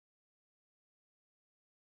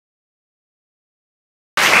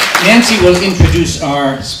Nancy will introduce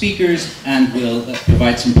our speakers and will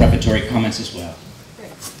provide some prefatory comments as well.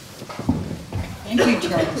 Great. Thank you,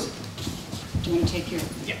 Charles. Do you want to take your...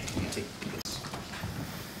 Yeah, I'm gonna take this.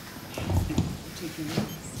 Take your...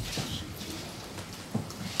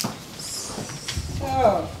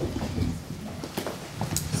 So,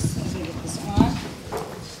 let me get this on.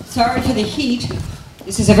 Sorry for the heat.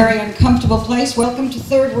 This is a very uncomfortable place. Welcome to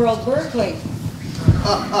Third World Berkeley.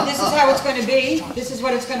 This is how it's going to be. This is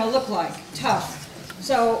what it's going to look like. Tough.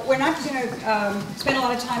 So we're not going to spend a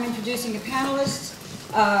lot of time introducing the panelists.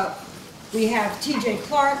 We have T.J.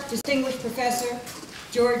 Clark, Distinguished Professor,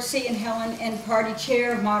 George C. and Helen N. Party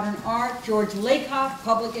Chair of Modern Art, George Laycock,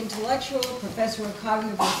 Public Intellectual, Professor of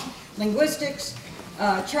Cognitive Linguistics,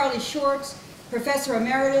 Charlie Shorts, Professor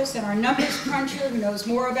Emeritus and our numbers cruncher who knows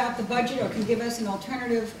more about the budget or can give us an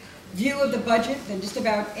alternative view of the budget than just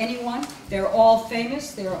about anyone. They're all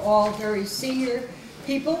famous. They're all very senior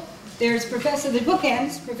people. There's Professor, the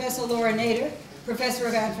bookends, Professor Laura Nader, Professor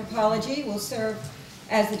of Anthropology, will serve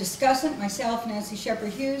as the discussant, myself, Nancy Scheper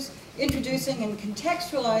Hughes, introducing and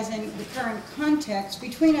contextualizing the current context.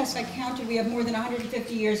 Between us, I counted, we have more than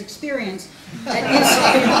 150 years experience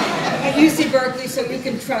at UC Berkeley, so you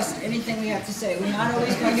can trust anything we have to say. We're not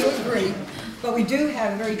always going to agree, but we do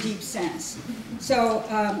have a very deep sense. So,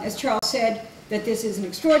 as Charles said, that this is an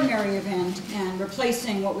extraordinary event and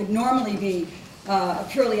replacing what would normally be a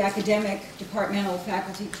purely academic departmental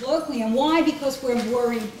faculty colloquium. And why? Because we're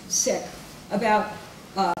worried sick about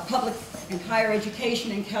public and higher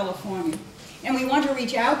education in California. And we want to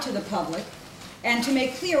reach out to the public and to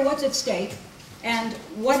make clear what's at stake and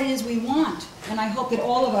what it is we want. And I hope that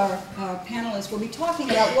all of our panelists will be talking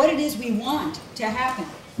about what it is we want to happen.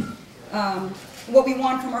 What we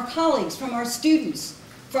want from our colleagues, from our students,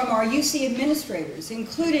 from our UC administrators,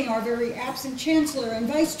 including our very absent chancellor and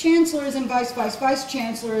vice chancellors and vice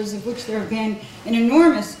chancellors, of which there have been an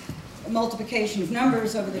enormous multiplication of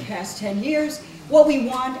numbers over the past 10 years. What we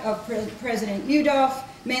want of President Yudof,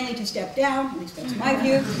 mainly to step down, at least that's my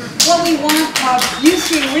view. What we want of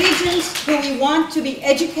UC regents, who we want to be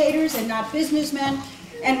educators and not businessmen,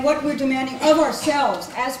 and what we're demanding of ourselves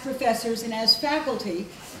as professors and as faculty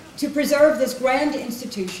to preserve this grand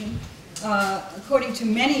institution, according to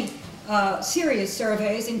many serious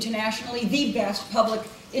surveys internationally, the best public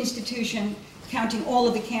institution counting all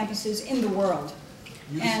of the campuses in the world.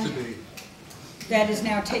 Used to be. That is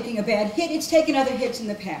now taking a bad hit. It's taken other hits in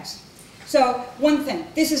the past. So one thing,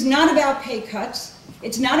 this is not about pay cuts.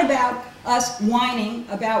 It's not about us whining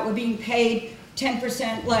about we're being paid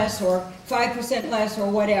 10% less or 5% less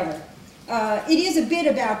or whatever. It is a bit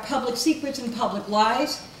about public secrets and public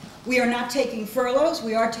lies. We are not taking furloughs.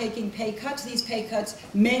 We are taking pay cuts. These pay cuts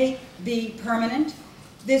may be permanent.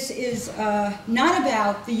 This is not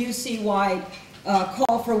about the UC-wide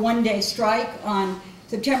call for one-day strike on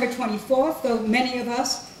September 24th, though many of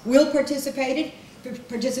us will participate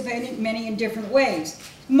in many in different ways.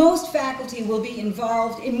 Most faculty will be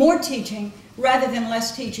involved in more teaching rather than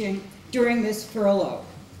less teaching during this furlough.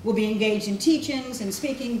 We'll be engaged in teach-ins and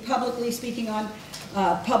speaking publicly, speaking on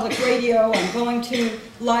public radio and going to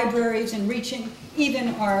libraries and reaching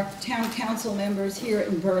even our town council members here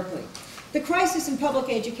in Berkeley. The crisis in public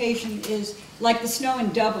education is like the snow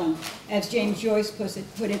in Dublin, as James Joyce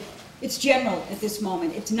put it. It's general at this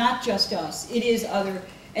moment. It's not just us. It is other,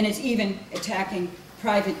 and it's even attacking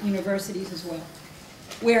private universities as well.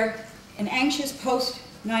 We're an anxious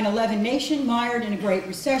post-9/11 nation mired in a great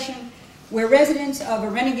recession. We're residents of a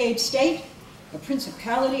renegade state, a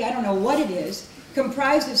principality, I don't know what it is,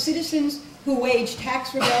 comprised of citizens who wage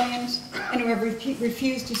tax rebellions and who have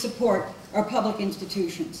refused to support our public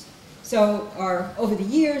institutions. So over the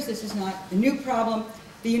years, this is not a new problem.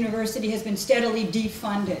 The university has been steadily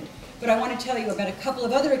defunded. But I want to tell you about a couple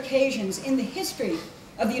of other occasions in the history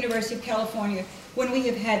of the University of California when we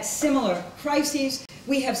have had similar crises.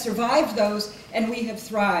 We have survived those and we have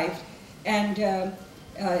thrived. And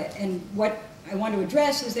what I want to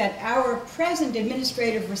address is that our present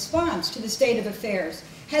administrative response to the state of affairs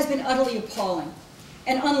has been utterly appalling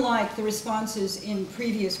and unlike the responses in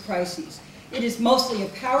previous crises. It is mostly a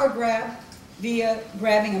power grab via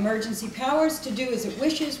grabbing emergency powers to do as it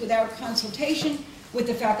wishes without consultation with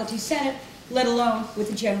the faculty senate, let alone with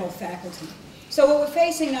the general faculty. So what we're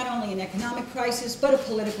facing not only an economic crisis, but a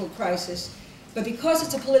political crisis. But because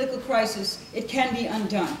it's a political crisis, it can be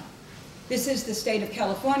undone. This is the state of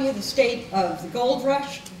California, the state of the gold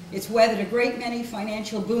rush. It's weathered a great many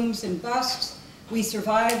financial booms and busts. We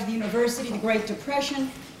survived the university, the Great Depression.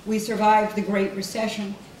 We survived the Great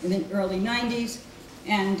Recession in the early 90s.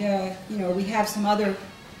 And we have some other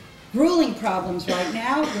grueling problems right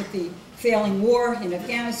now with the failing war in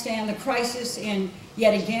Afghanistan, the crisis in,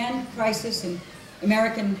 yet again, crisis in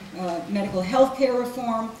American medical health care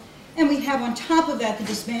reform, and we have on top of that the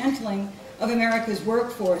dismantling of America's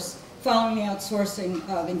workforce following the outsourcing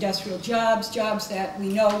of industrial jobs, jobs that we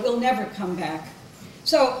know will never come back.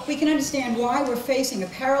 So we can understand why we're facing a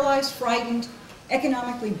paralyzed, frightened,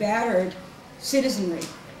 economically battered citizenry.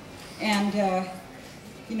 And,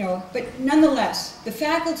 but nonetheless, the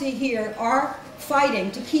faculty here are fighting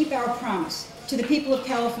to keep our promise to the people of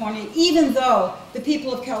California, even though the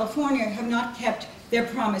people of California have not kept their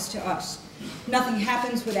promise to us. Nothing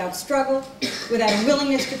happens without struggle, without a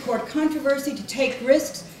willingness to court controversy, to take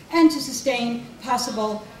risks, and to sustain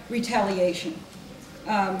possible retaliation.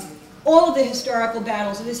 All of the historical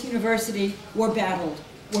battles of this university were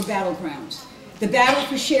battlegrounds. The battle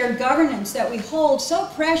for shared governance that we hold so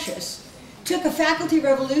precious took a faculty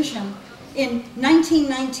revolution in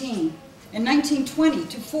 1919 and 1920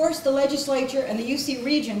 to force the legislature and the UC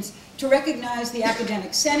Regents to recognize the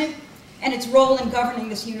academic senate and its role in governing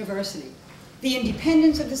this university. The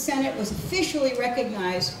independence of the Senate was officially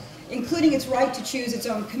recognized, including its right to choose its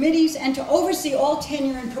own committees and to oversee all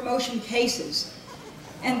tenure and promotion cases.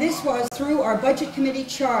 And this was through our budget committee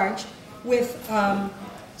charged with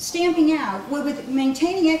stamping out, with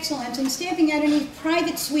maintaining excellence and stamping out any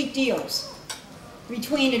private sweet deals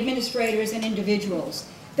between administrators and individuals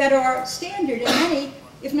that are standard in many,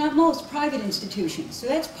 if not most, private institutions. So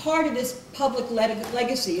that's part of this public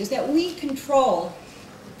legacy, is that we control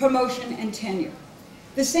promotion and tenure.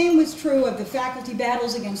 The same was true of the faculty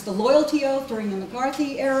battles against the loyalty oath during the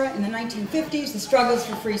McCarthy era in the 1950s, the struggles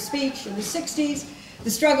for free speech in the 60s, the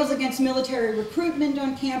struggles against military recruitment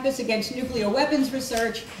on campus, against nuclear weapons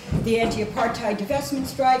research, the anti-apartheid divestment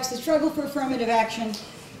strikes, the struggle for affirmative action,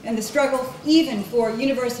 and the struggle even for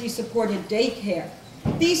university-supported daycare.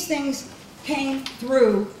 These things came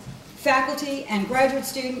through faculty and graduate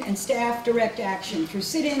student and staff direct action, through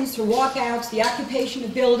sit-ins, through walkouts, the occupation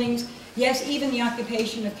of buildings, yes, even the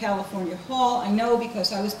occupation of California Hall. I know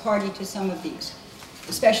because I was party to some of these,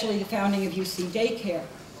 especially the founding of UC Daycare.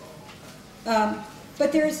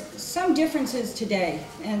 But there's some differences today,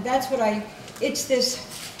 and that's what it's this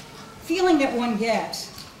feeling that one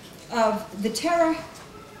gets of the terror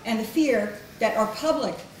and the fear that our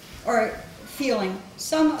public are feeling,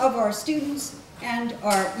 some of our students and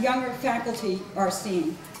our younger faculty are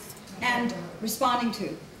seeing and responding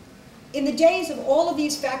to. In the days of all of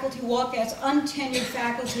these faculty walkouts, untenured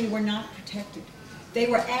faculty were not protected. They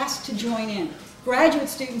were asked to join in. Graduate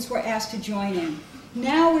students were asked to join in.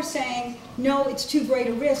 Now we're saying, no, it's too great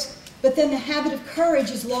a risk, but then the habit of courage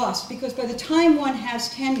is lost, because by the time one has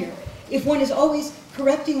tenure, if one is always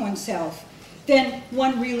correcting oneself, then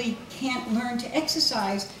one really can't learn to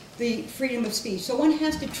exercise the freedom of speech. So one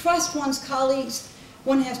has to trust one's colleagues,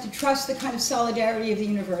 one has to trust the kind of solidarity of the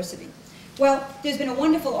university. Well, there's been a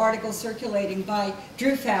wonderful article circulating by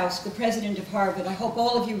Drew Faust, the president of Harvard, I hope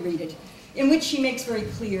all of you read it, in which she makes very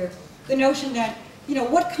clear the notion that,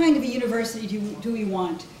 what kind of a university do we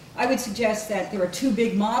want? I would suggest that there are two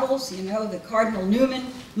big models, the Cardinal Newman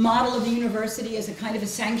model of the university as a kind of a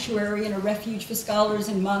sanctuary and a refuge for scholars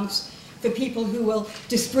and monks, for people who will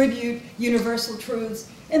distribute universal truths.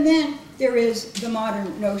 And then there is the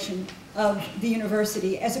modern notion of the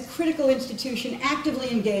university as a critical institution actively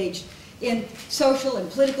engaged in social and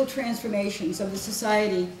political transformations of the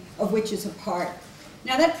society of which it's a part.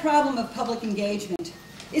 Now that problem of public engagement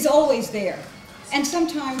is always there, and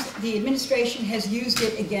sometimes the administration has used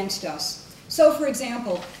it against us. So for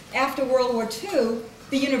example, after World War II,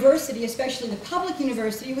 the university, especially the public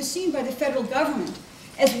university, was seen by the federal government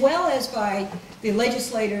as well as by the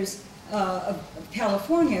legislators of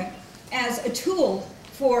California as a tool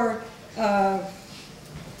for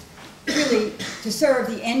really to serve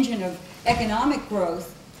the engine of economic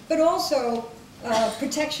growth, but also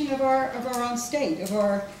protection of our own state, of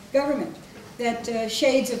our government, that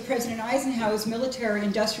shades of President Eisenhower's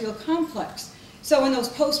military-industrial complex. So in those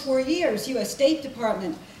post-war years, U.S. State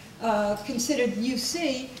Department considered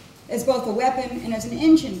UC as both a weapon and as an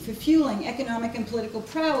engine for fueling economic and political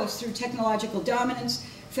prowess through technological dominance,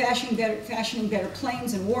 fashioning better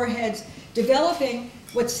planes and warheads, developing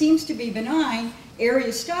what seems to be benign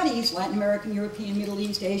area studies, Latin American, European, Middle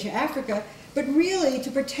East, Asia, Africa, but really to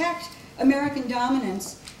protect American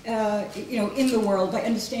dominance in the world by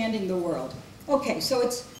understanding the world. Okay, so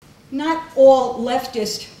it's not all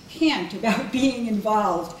leftist cant about being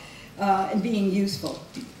involved and being useful.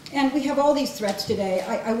 And we have all these threats today.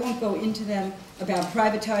 I won't go into them, about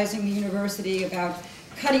privatizing the university, about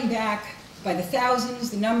cutting back by the thousands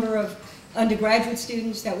the number of undergraduate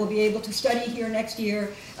students that will be able to study here next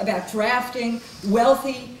year, about drafting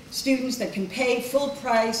wealthy students that can pay full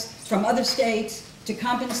price from other states to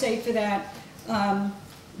compensate for that,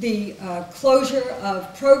 the closure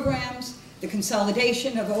of programs, the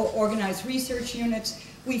consolidation of organized research units.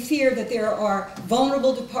 We fear that there are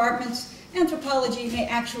vulnerable departments. Anthropology may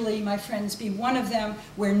actually, my friends, be one of them,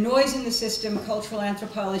 where noise in the system, cultural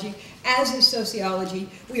anthropology, as is sociology.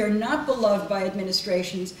 We are not beloved by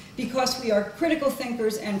administrations because we are critical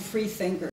thinkers and free thinkers.